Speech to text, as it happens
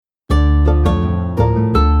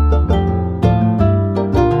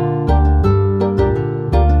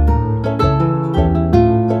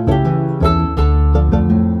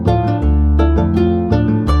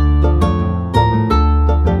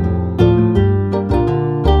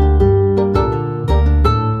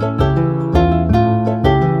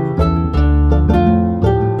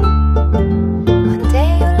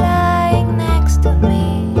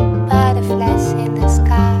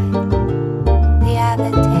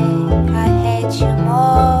I hate you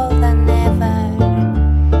more than ever.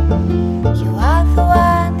 You are the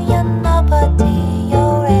one, you're nobody,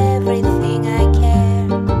 you're everything I care.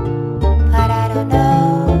 But I don't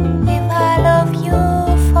know if I love you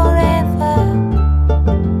forever.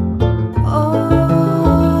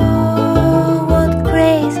 Oh, what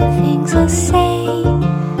crazy things I say.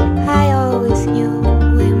 I always knew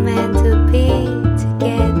we meant to be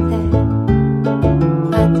together.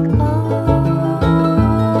 But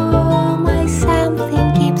oh, my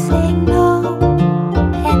something keeps saying no.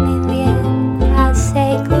 And in the end I'll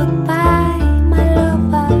say goodbye, my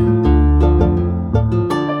lover.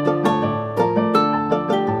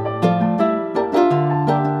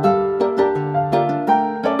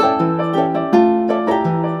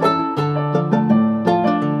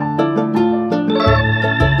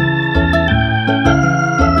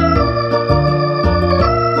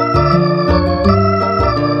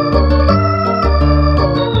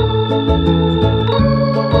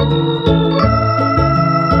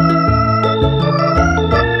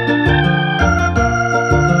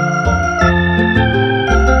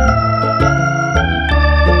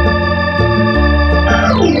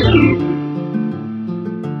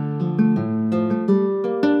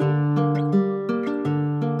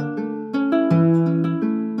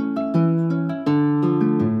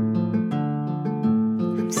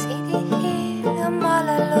 I'm sitting here, I'm all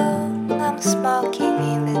alone, I'm smoking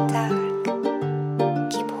in the dark.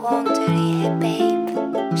 Keep wondering, hey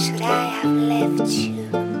babe, should I have left you?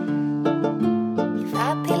 If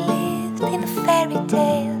I believed in fairy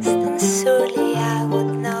tales, then surely I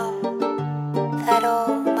would know that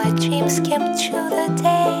all my dreams came true the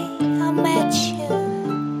day